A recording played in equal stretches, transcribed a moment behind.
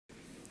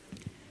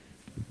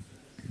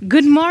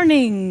Good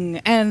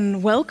morning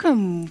and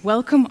welcome.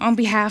 Welcome on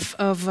behalf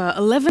of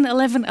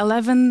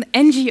 11-11-11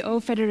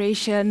 NGO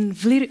Federation,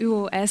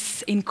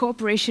 VLIR-UOS in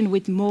cooperation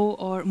with Mo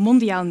or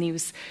Mondiaal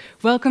News.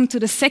 Welcome to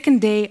the second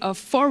day of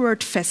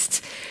Forward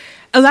Fest.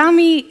 Allow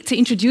me to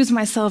introduce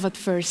myself at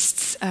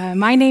first.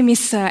 My name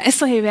is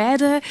Esther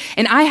Hewijde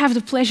and I have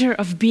the pleasure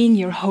of being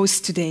your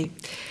host today.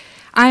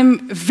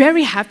 I'm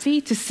very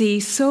happy to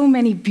see so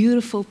many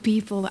beautiful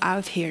people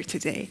out here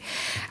today.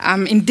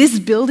 In this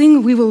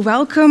building, we will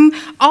welcome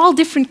all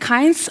different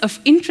kinds of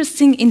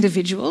interesting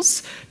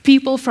individuals,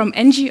 people from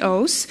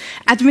NGOs,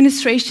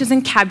 administrations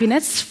and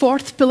cabinets,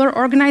 fourth pillar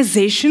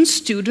organizations,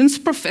 students,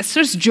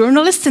 professors,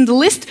 journalists, and the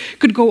list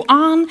could go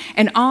on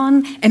and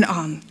on and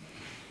on.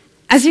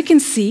 As you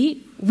can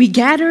see, we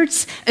gathered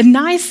a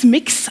nice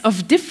mix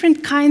of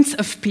different kinds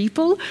of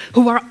people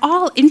who are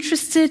all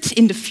interested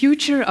in the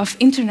future of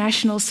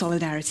international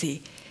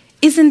solidarity.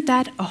 Isn't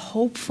that a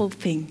hopeful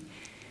thing?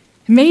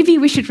 Maybe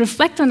we should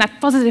reflect on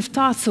that positive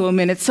thought for a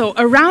minute. So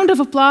a round of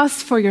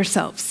applause for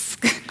yourselves.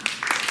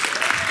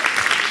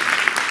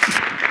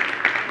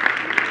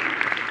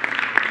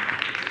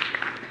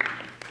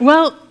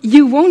 Well,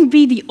 you won't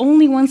be the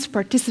only ones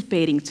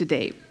participating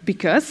today,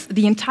 because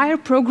the entire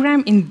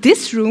program in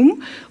this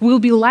room will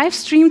be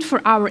live-streamed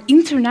for our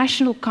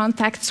international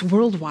contacts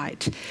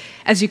worldwide.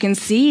 As you can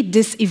see,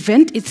 this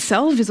event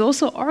itself is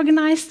also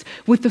organized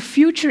with the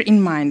future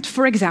in mind.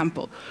 For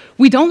example,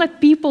 we don't let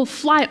people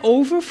fly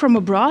over from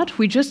abroad,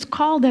 we just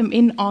call them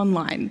in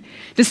online.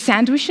 The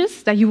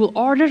sandwiches that you will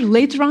order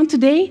later on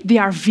today, they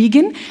are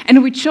vegan,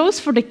 and we chose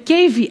for the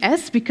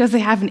KVS because they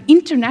have an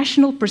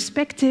international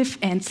perspective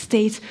and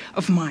state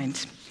of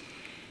mind.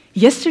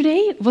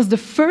 Yesterday was the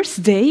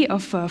first day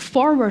of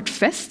Forward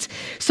Fest,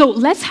 so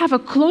let's have a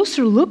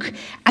closer look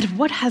at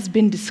what has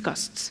been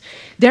discussed.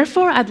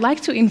 Therefore, I'd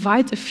like to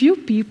invite a few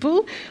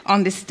people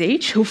on the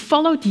stage who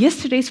followed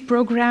yesterday's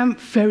program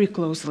very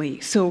closely.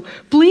 So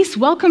please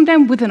welcome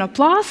them with an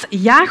applause.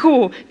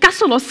 Jago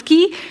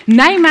Kasolowski,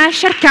 Naima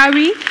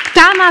Sherkawi,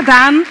 Tana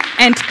Dan,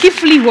 and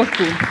Kifli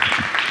Worku.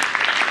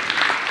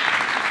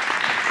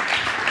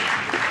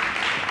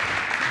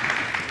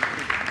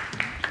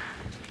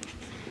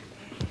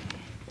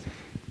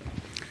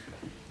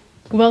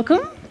 Welcome.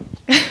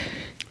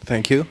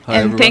 Thank you. Hi, and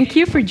everyone. Thank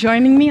you for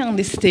joining me on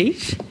this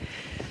stage.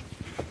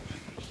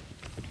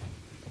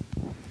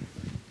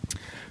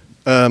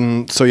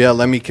 So yeah,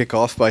 let me kick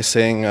off by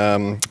saying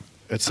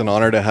it's an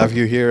honor to have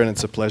you here, and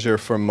it's a pleasure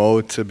for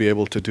Mo to be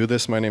able to do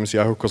this. My name is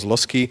Jago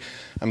Kozlowski.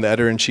 I'm the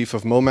editor-in-chief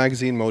of Mo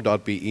magazine,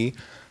 mo.be.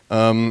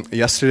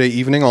 Yesterday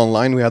evening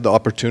online, we had the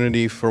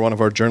opportunity for one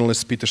of our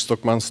journalists, Peter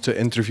Stokmans, to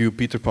interview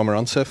Peter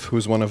Pomerantsev,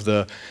 who's one of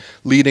the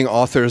leading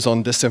authors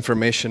on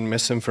disinformation,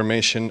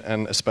 misinformation,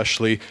 and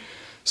especially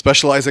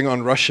specializing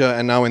on Russia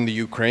and now in the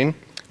Ukraine.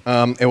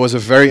 It was a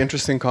very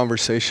interesting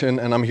conversation,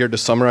 and I'm here to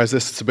summarize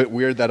this. It's a bit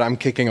weird that I'm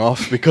kicking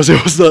off because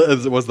it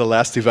was the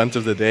last event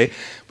of the day.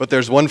 But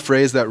there's one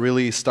phrase that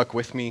really stuck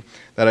with me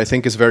that I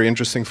think is very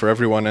interesting for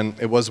everyone, and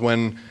it was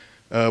when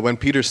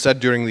Peter said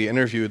during the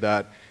interview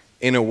that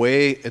in a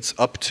way, it's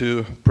up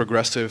to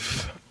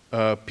progressive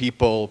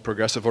people,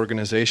 progressive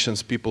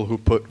organizations, people who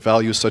put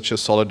values such as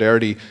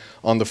solidarity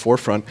on the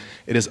forefront.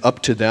 It is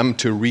up to them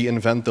to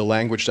reinvent the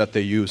language that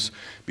they use,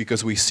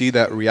 because we see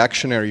that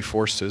reactionary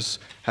forces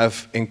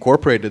have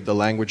incorporated the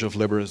language of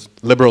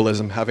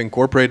liberalism, have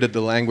incorporated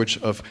the language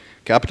of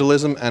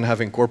capitalism, and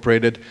have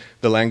incorporated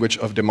the language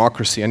of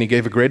democracy. And he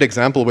gave a great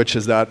example, which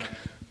is that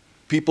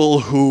people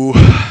who,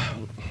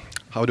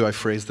 how do I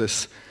phrase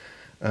this?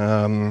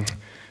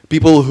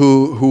 People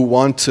who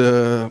want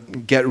to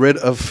get rid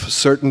of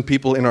certain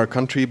people in our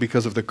country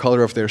because of the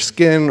color of their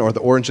skin or the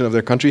origin of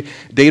their country,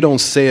 they don't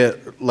say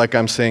it like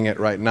I'm saying it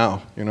right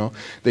now. You know,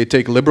 they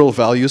take liberal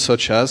values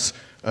such as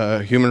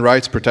human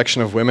rights,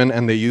 protection of women,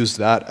 and they use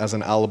that as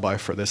an alibi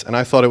for this. And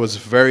I thought it was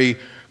very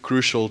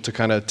crucial to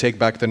kind of take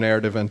back the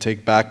narrative and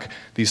take back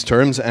these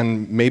terms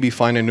and maybe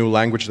find a new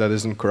language that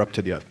isn't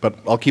corrupted yet. But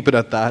I'll keep it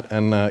at that,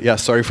 and yeah,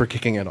 sorry for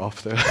kicking it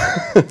off there.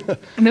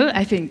 No,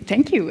 I think,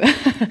 thank you.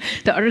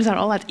 The others are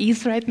all at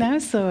ease right now,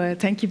 so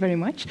thank you very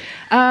much.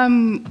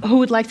 Who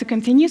would like to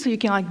continue? So you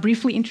can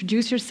briefly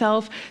introduce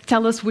yourself,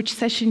 tell us which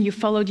session you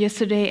followed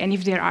yesterday, and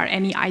if there are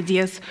any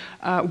ideas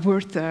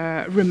worth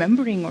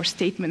remembering or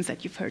statements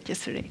that you've heard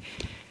yesterday.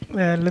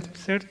 Let me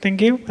start.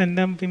 Thank you, and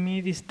with me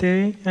this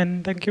day,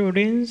 and thank you,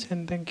 audience,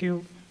 and thank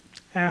you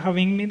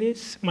having me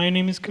this. My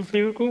name is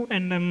Kifli Worku,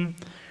 and I'm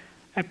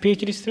a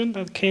PhD student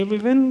at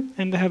KVS,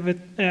 and I have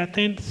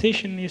attended a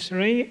session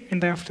yesterday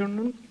in the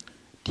afternoon,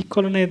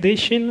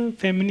 decolonization,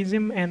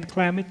 feminism, and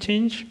climate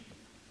change.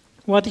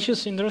 What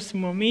issues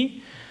interesting for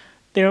me?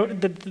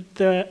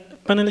 The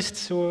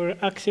panelists were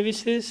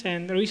activists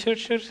and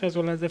researchers, as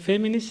well as the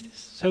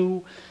feminists.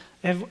 So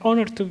I'm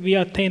honored to be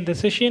attend the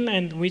session,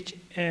 and which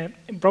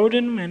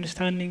broaden my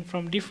understanding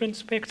from different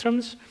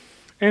spectrums.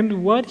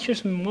 And what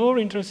is more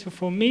interesting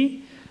for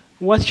me,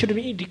 what should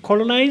we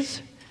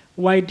decolonize,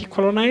 why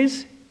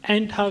decolonize,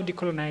 and how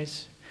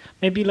decolonize.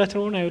 Maybe later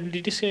on I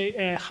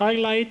will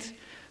highlight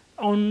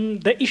on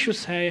the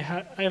issues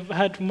I've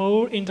had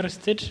more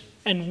interested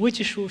and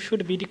which issue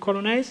should be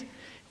decolonized,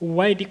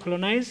 why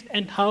decolonize,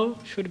 and how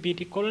should be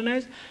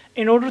decolonized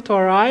in order to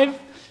arrive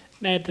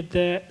at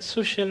the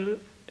social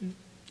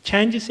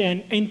changes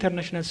and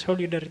international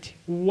solidarity.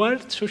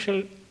 What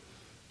social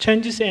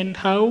changes and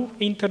how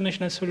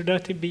international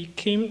solidarity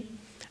became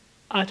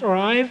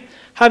arrive,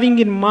 having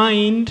in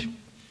mind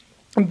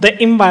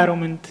the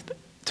environment.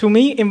 To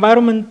me,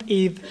 environment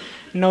is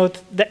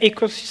not the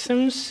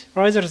ecosystems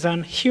rather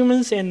than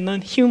humans and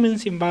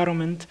non-humans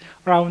environment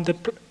around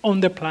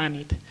on the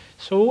planet.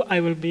 So I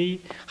will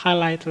be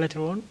highlight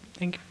later on.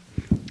 Thank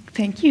you.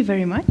 Thank you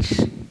very much.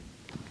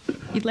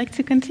 You'd like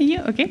to continue?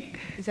 Okay.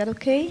 Is that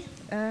okay,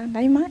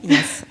 Naima?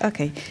 Yes.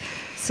 Okay.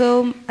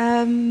 So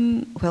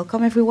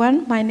welcome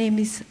everyone. My name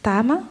is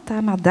Tama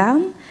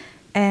Daan,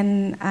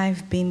 and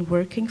I've been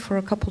working for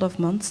a couple of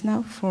months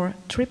now for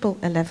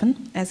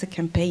 1111 as a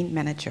campaign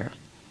manager.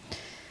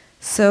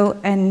 So,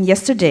 and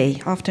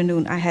yesterday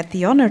afternoon I had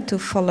the honor to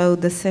follow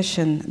the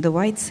session, the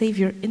White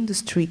Savior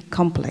Industry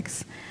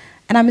Complex.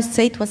 And I must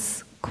say it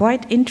was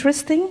quite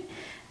interesting.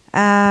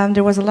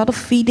 There was a lot of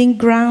feeding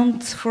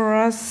ground for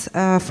us,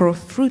 for a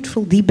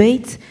fruitful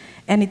debate,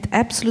 and it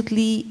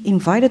absolutely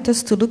invited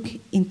us to look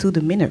into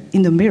the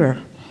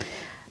mirror.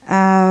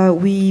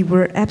 We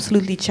were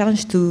absolutely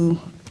challenged to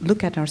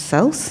look at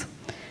ourselves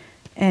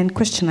and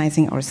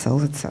questioning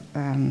ourselves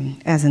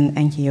as an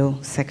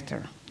NGO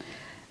sector.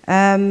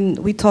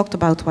 We talked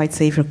about White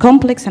Savior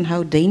Complex and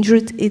how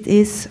dangerous it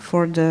is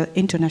for the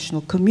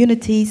international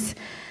communities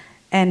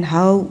and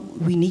how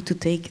we need to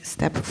take a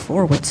step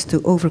forwards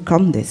to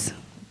overcome this.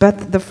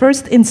 But the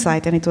first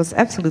insight, and it was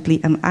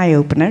absolutely an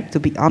eye-opener, to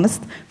be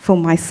honest, for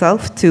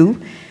myself too,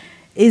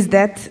 is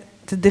that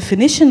the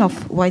definition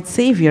of white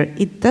savior,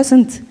 it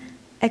doesn't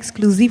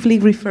exclusively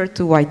refer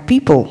to white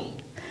people.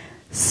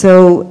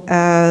 So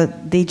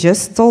they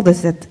just told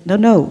us that,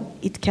 no,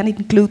 it can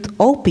include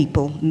all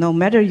people, no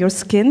matter your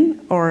skin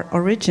or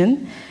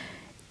origin.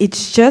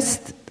 It's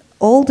just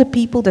all the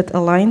people that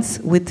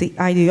aligns with the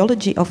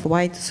ideology of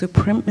white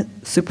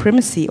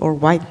supremacy or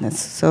whiteness.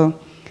 So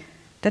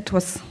that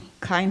was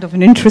kind of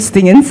an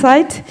interesting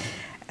insight.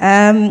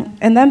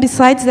 And then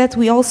besides that,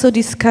 we also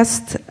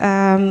discussed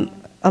a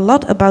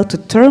lot about the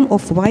term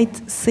of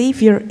white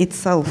savior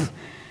itself,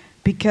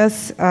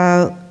 because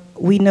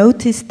we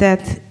noticed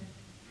that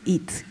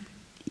it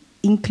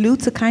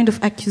includes a kind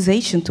of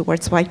accusation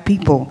towards white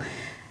people,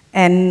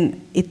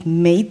 and it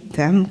made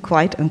them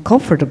quite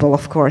uncomfortable,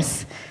 of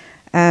course.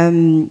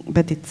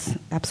 But it's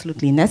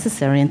absolutely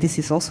necessary, and this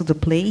is also the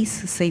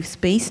place, a safe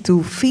space,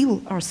 to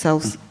feel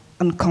ourselves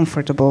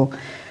uncomfortable.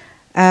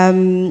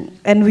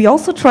 And we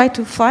also try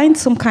to find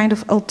some kind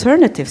of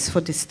alternatives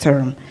for this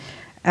term,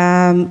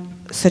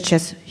 such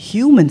as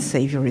human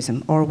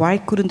saviorism, or why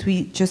couldn't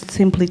we just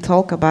simply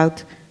talk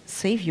about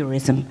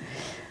saviorism?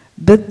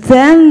 But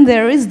then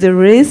there is the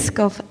risk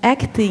of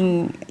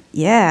acting,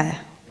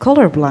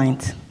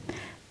 colorblind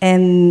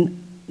and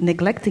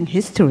neglecting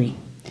history,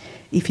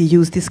 if you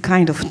use this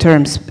kind of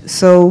terms.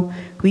 So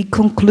we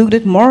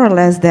concluded more or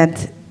less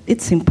that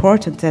it's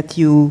important that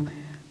you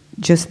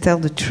just tell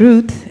the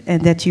truth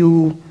and that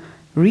you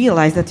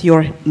realize that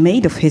you're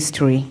made of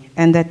history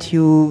and that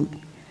you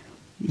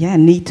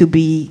need to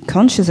be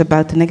conscious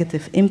about the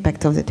negative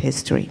impact of that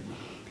history.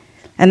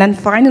 And then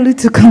finally,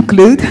 to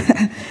conclude,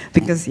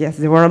 because yes,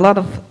 there were a lot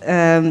of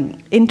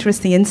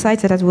interesting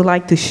insights that I would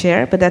like to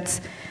share, but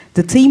that's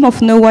the theme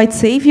of No White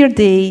Savior.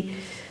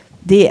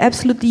 They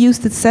absolutely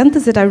used a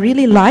sentence that I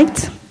really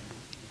liked,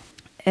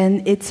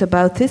 and it's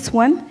about this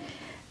one.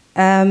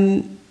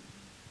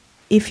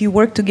 If you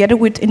work together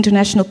with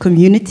international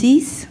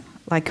communities,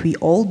 like we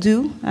all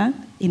do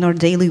in our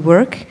daily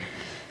work,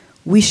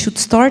 we should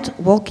start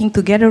walking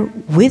together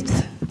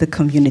with the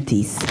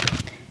communities.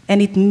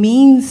 And it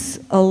means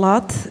a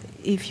lot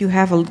if you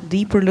have a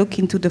deeper look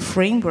into the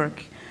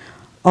framework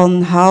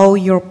on how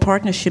your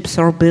partnerships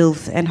are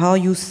built and how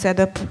you set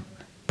up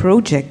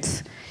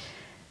projects.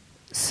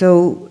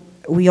 So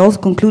we also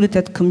concluded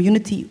that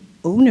community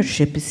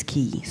ownership is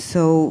key.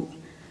 So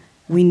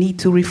we need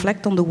to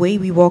reflect on the way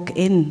we walk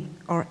in,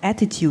 our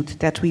attitude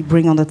that we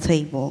bring on the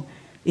table.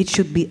 It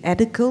should be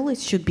ethical, it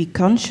should be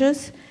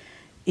conscious,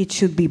 it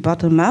should be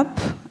bottom-up,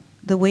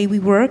 the way we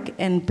work,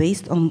 and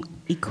based on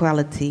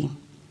equality.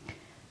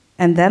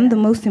 And then the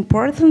most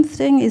important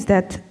thing is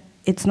that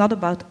it's not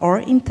about our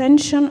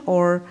intention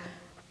or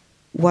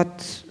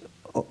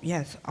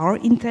our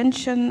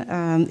intention.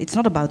 It's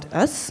not about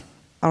us,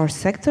 our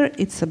sector.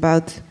 It's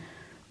about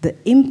the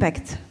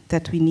impact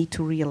that we need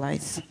to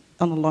realize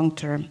on the long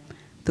term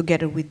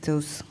together with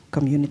those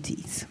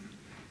communities.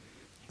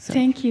 So.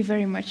 Thank you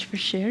very much for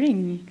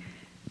sharing.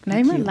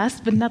 Naima,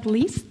 last but not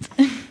least.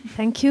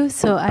 Thank you.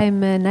 So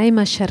I'm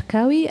Naima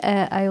Sharkawi.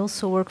 I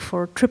also work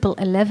for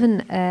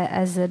 1111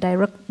 as a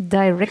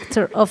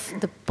director of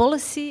the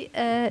policy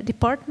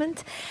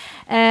department.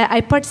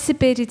 I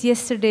participated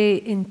yesterday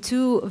in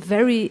two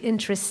very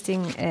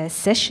interesting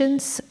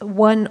sessions,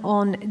 one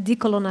on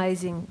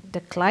decolonizing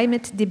the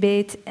climate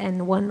debate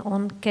and one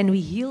on can we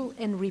heal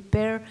and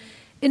repair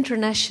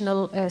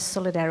international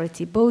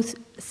solidarity. Both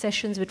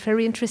sessions with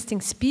very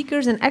interesting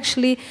speakers, and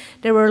actually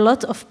there were a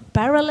lot of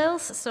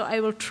parallels, so I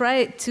will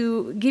try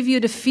to give you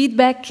the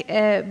feedback,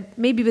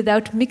 maybe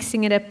without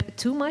mixing it up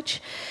too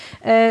much.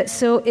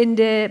 So in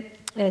the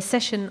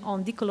session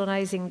on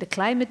decolonizing the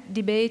climate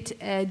debate,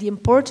 the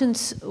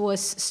importance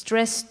was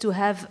stressed to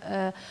have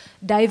a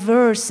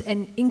diverse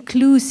and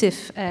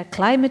inclusive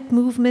climate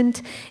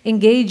movement,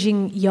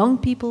 engaging young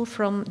people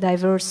from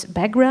diverse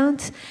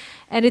backgrounds.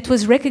 And it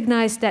was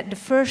recognized that the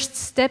first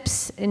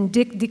steps in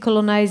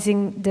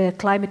decolonizing the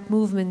climate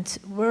movement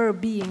were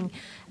being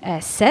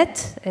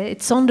set.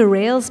 It's on the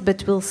rails,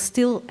 but we'll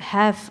still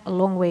have a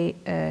long way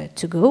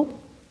to go.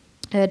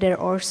 There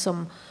are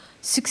some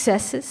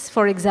successes.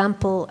 For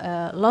example,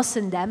 loss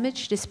and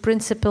damage. This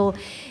principle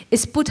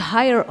is put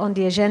higher on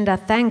the agenda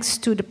thanks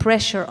to the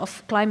pressure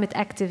of climate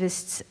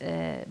activists,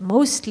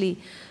 mostly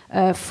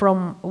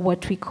from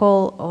what we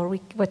call, or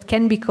what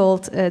can be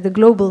called, the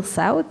Global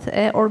South,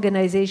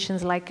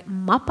 organizations like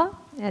MAPA.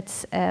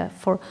 That's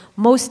for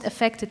most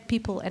affected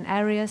people and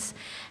areas,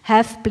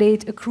 have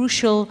played a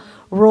crucial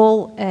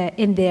role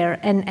in there.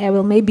 And I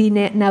will maybe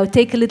now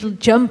take a little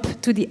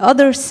jump to the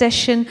other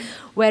session,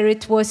 where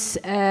it was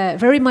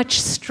very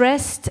much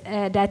stressed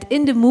that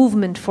in the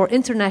movement for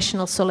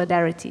international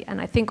solidarity,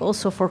 and I think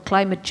also for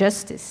climate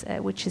justice,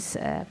 which is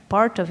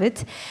part of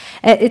it,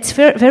 it's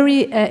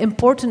very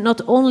important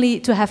not only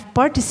to have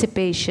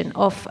participation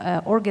of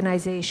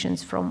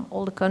organizations from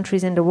all the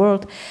countries in the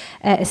world,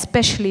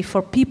 especially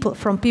for people,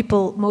 from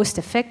people most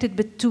affected,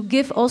 but to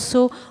give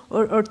also,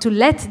 or to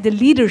let the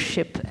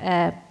leadership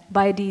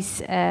by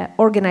these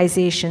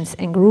organizations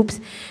and groups,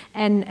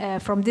 and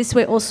from this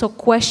way also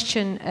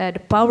question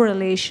the power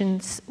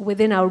relations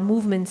within our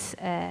movement's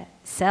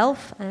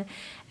self,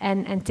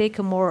 and take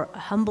a more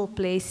humble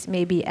place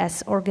maybe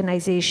as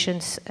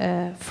organizations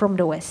from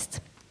the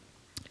West.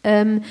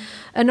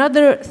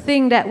 Another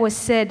thing that was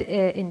said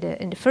in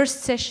the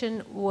first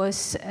session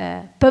was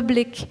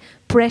public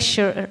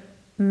pressure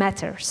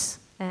matters.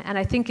 And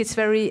I think it's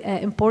very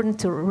important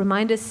to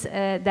remind us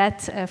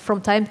that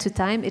from time to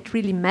time it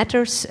really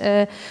matters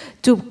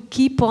to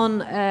keep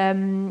on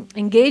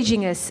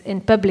engaging us in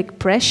public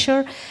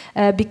pressure,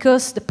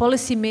 because the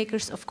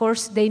policymakers, of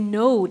course, they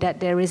know that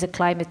there is a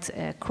climate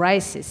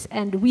crisis.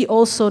 And we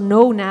also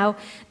know now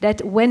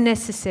that when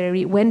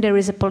necessary, when there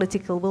is a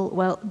political will,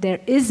 well, there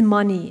is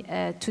money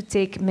to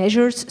take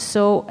measures.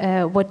 So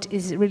what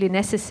is really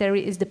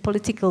necessary is the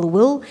political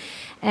will.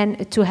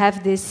 And to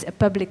have this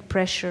public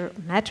pressure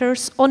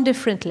matters on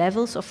different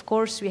levels. Of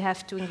course, we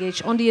have to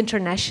engage on the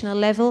international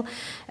level,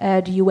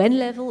 the UN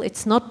level.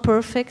 It's not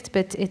perfect,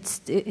 but it's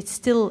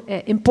still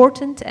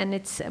important, and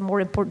it's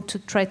more important to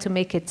try to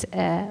make it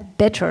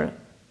better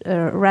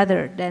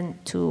rather than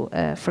to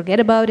forget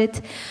about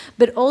it.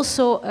 But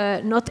also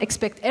not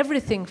expect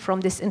everything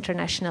from this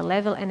international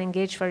level, and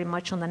engage very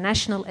much on the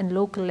national and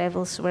local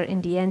levels, where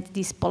in the end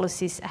these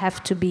policies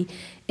have to be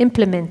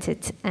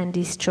implemented and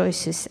these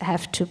choices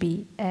have to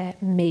be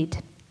made.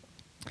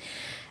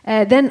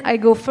 Then I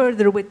go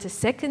further with the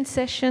second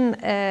session,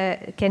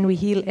 Can We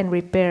Heal and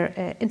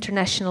Repair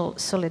International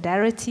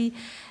Solidarity?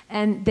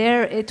 And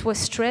there it was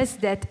stressed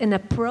that an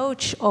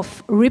approach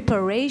of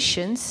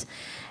reparations,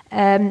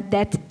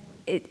 that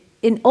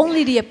in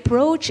only the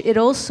approach, it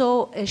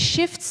also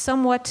shifts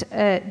somewhat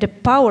the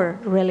power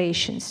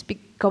relations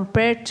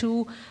compared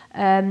to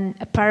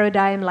a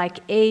paradigm like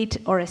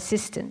aid or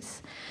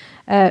assistance.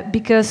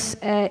 Because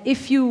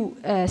if you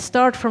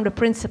start from the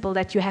principle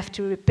that you have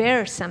to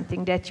repair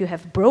something that you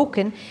have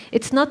broken,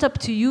 it's not up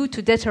to you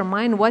to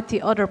determine what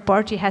the other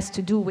party has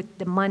to do with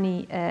the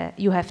money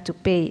you have to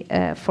pay,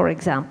 for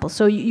example.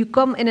 So you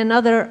come in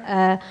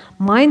another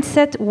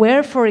mindset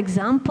where, for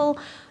example,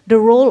 the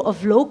role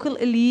of local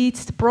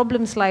elites, the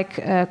problems like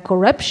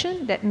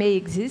corruption that may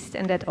exist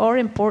and that are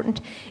important,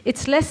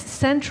 it's less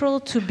central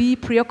to be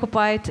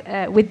preoccupied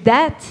with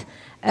that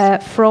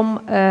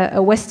from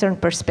a Western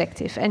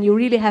perspective. And you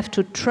really have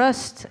to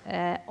trust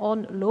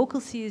on local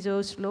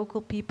CSOs,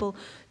 local people,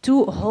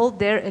 to hold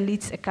their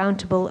elites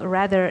accountable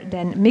rather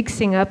than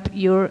mixing up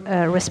your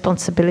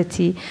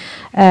responsibility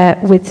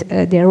with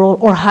their role,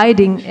 or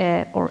hiding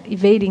or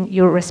evading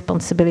your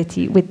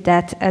responsibility with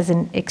that as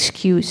an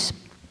excuse.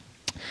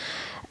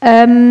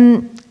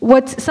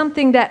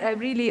 Something that I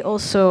really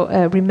also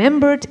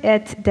remembered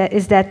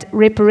is that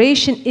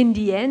reparation in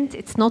the end,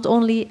 it's not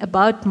only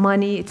about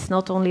money, it's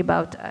not only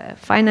about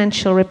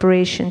financial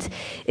reparations,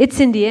 it's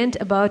in the end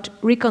about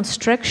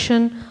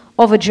reconstruction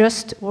of a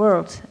just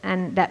world.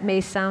 And that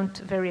may sound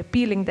very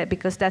appealing,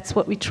 because that's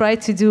what we try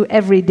to do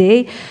every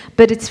day,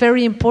 but it's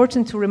very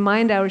important to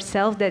remind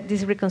ourselves that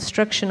this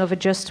reconstruction of a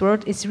just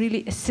world is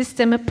really a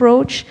system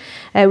approach.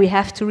 We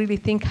have to really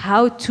think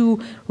how to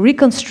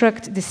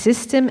reconstruct the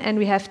system, and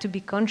we have to be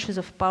conscious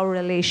of power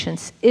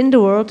relations in the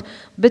world,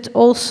 but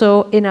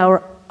also in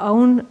our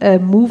own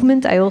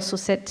movement. I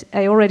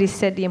already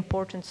said the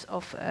importance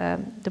of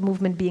the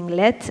movement being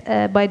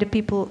led by the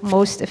people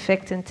most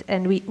affected,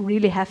 and we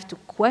really have to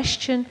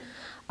question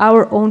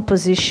our own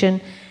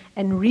position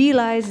and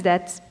realize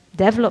that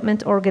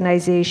development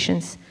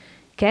organizations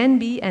can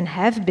be and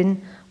have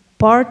been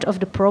part of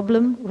the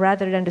problem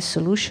rather than the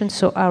solution.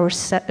 So our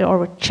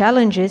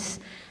challenge is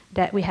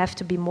that we have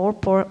to be more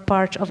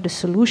part of the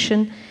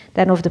solution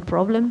than of the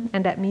problem,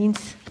 and that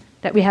means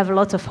that we have a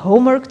lot of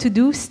homework to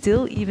do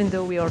still, even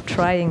though we are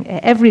trying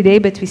every day,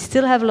 but we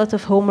still have a lot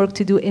of homework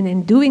to do, and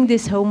in doing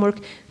this homework,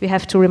 we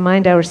have to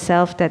remind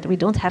ourselves that we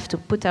don't have to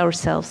put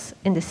ourselves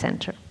in the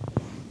center.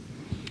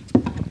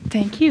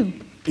 Thank you.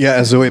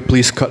 Yeah, Zoe,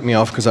 please cut me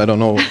off because I don't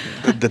know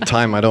the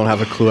time. I don't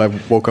have a clue. I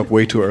woke up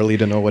way too early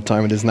to know what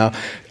time it is now.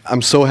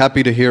 I'm so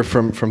happy to hear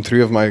from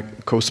three of my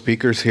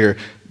co-speakers here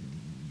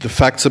the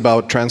facts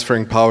about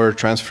transferring power,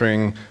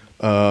 transferring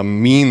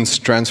means,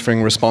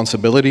 transferring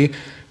responsibility.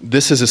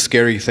 This is a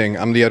scary thing.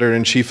 I'm the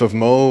editor-in-chief of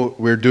Mo.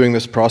 We're doing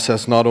this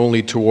process not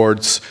only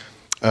towards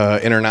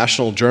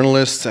international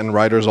journalists and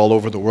writers all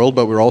over the world,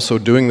 but we're also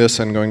doing this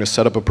and going to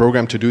set up a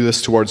program to do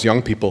this towards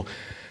young people.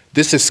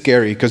 This is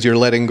scary because you're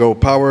letting go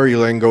power, you're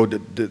letting go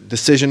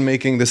decision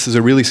making. This is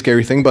a really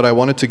scary thing, but I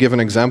wanted to give an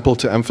example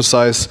to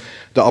emphasize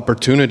the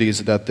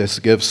opportunities that this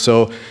gives.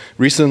 So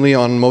recently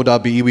on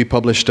Mo.be we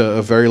published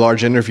a very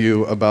large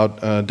interview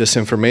about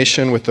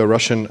disinformation with a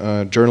Russian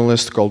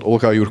journalist called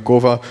Olga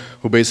Yurkova,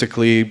 who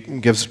basically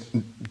gives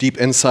deep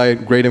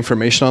insight, great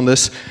information on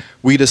this.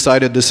 We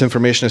decided this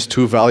information is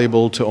too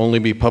valuable to only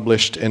be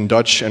published in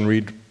Dutch and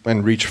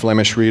reach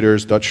Flemish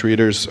readers, Dutch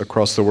readers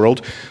across the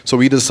world. So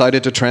we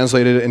decided to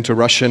translate it into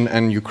Russian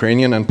and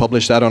Ukrainian and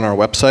publish that on our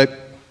website.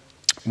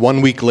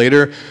 1 week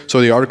later,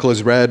 so the article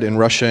is read in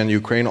Russia and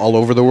Ukraine all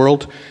over the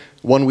world.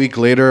 1 week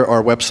later,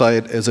 our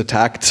website is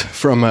attacked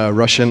from a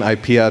Russian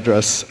IP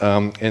address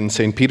in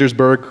St.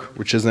 Petersburg,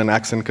 which is an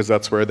accent because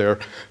that's where their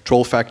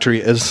troll factory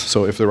is.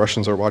 So if the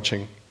Russians are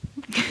watching,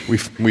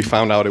 we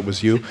found out it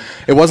was you.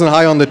 It wasn't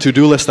high on the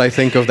to-do list, I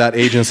think, of that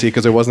agency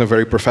because it wasn't a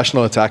very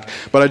professional attack.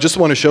 But I just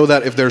want to show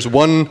that if there's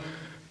one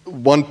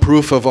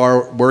proof of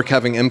our work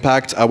having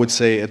impact, I would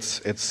say it's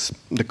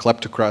the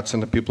kleptocrats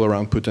and the people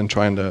around Putin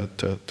trying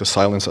to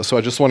silence us. So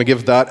I just want to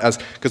give that as,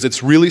 because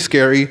it's really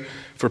scary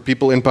for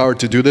people in power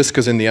to do this,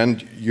 because in the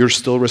end, you're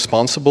still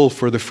responsible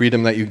for the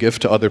freedom that you give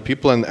to other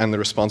people, and the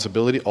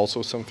responsibility,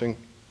 also something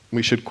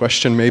we should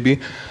question maybe.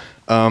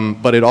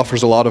 But it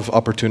offers a lot of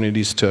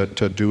opportunities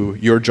to do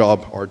your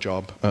job, our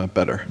job,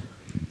 better.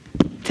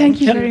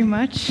 Thank you very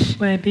much.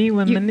 Maybe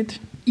 1 minute.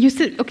 You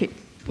said, okay,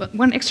 well,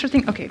 one extra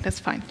thing? Okay, that's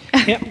fine.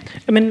 Yeah,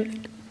 I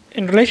mean,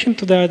 in relation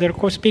to the other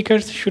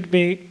co-speakers, should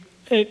be,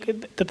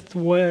 that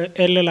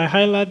I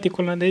highlight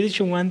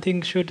decolonization. One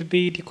thing should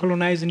be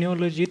decolonize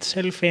neology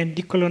itself and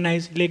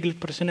decolonize legal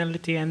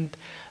personality and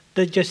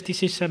the justice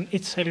system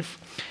itself.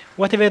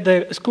 Whatever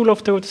the school of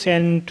thoughts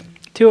and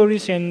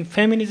theories and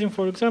feminism,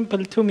 for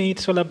example, to me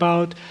it's all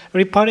about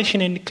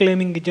reparation and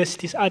claiming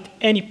justice at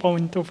any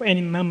point of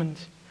any moment.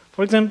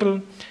 For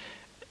example,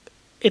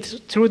 it's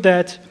true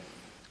that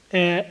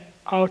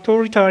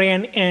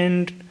authoritarian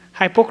and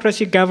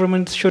hypocrisy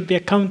governments should be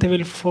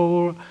accountable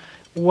for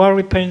war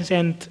weapons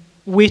and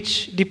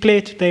which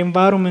deplete the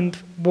environment,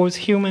 both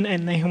human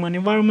and non-human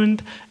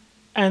environment,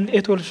 and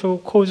it also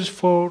causes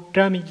for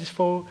damages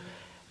for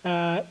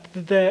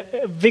the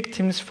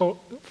victims, for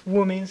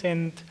women,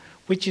 and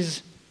which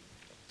is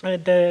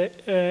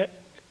the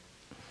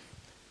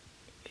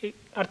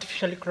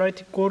artificial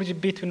equality gorge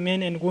between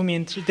men and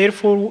women. So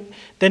therefore,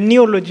 the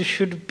neology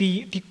should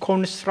be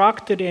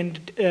deconstructed and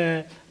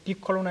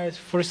decolonized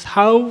first.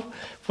 How,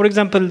 for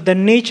example, the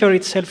nature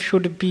itself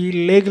should be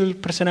legal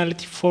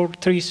personality for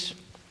trees,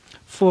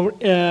 for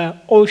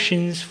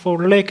oceans,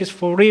 for lakes,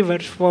 for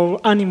rivers, for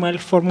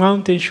animals, for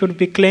mountains should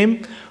be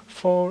claimed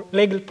for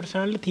legal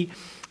personality.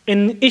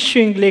 In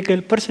issuing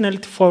legal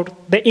personality for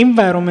the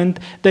environment,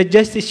 the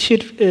justice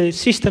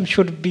system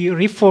should be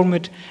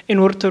reformed in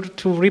order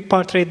to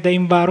repatriate the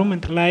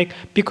environment, like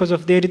because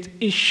of their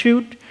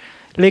issued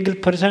legal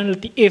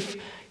personality. If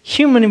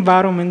human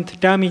environment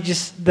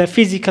damages the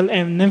physical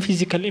and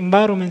non-physical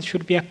environment,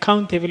 should be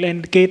accountable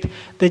and get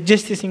the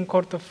justice in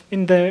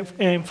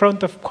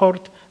front of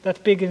court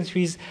that begins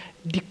with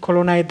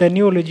decolonize the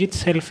neology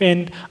itself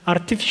and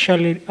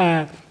artificially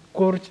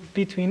gorge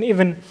between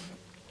even.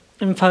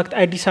 In fact,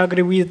 I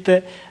disagree with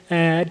the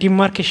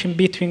demarcation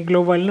between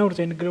global north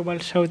and global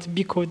south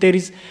because there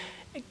is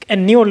a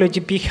neology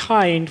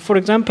behind. For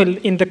example,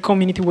 in the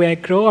community where I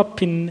grew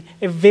up in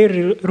a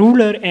very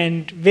rural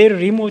and very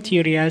remote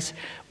areas,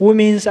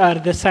 women are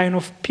the sign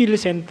of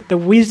peace and the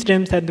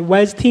wisdoms and the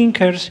wise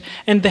thinkers,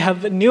 and they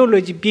have a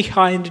neology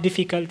behind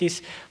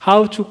difficulties,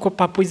 how to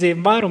cope up with the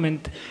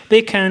environment.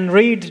 They can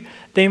read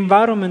the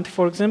environment,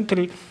 for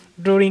example,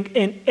 during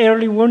an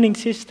early warning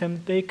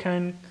system, they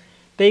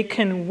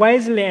can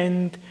wisely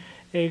and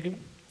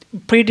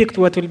predict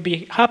what will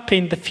be happen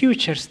in the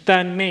future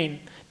than men.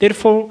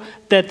 Therefore,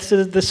 that's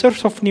the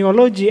source of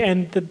neology,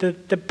 and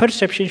the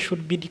perception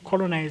should be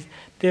decolonized.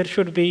 There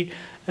should be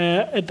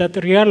that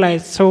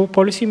realized. So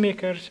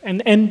policymakers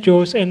and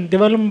NGOs and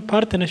development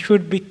partners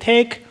should be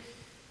take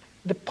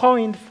the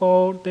point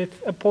for the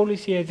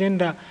policy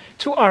agenda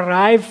to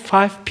arrive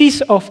 5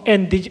 pieces of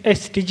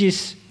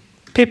SDGs: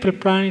 people,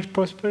 planet,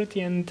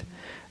 prosperity, and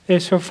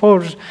so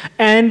forth,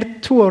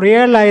 and to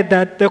realize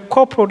that the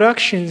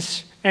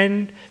co-productions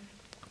and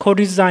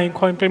co-design,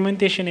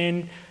 co-implementation,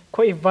 and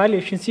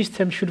co-evaluation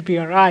system should be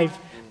arrived.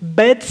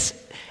 But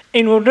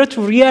in order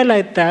to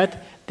realize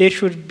that, there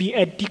should be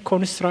a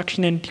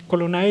deconstruction and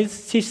decolonize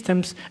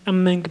systems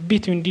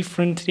between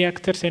different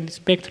reactors and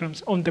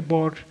spectrums on the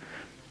board.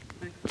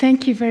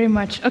 Thank you very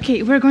much.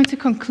 Okay, we're going to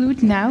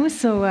conclude now.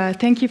 So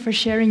thank you for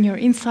sharing your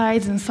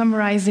insights and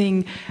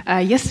summarizing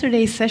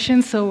yesterday's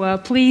session. So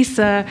please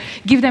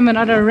give them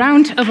another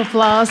round of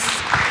applause.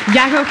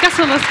 Yago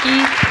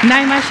Kasolowski,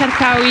 Naima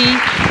Sharkawi,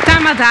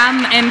 Tama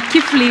Daan, and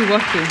Kifli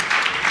Woku.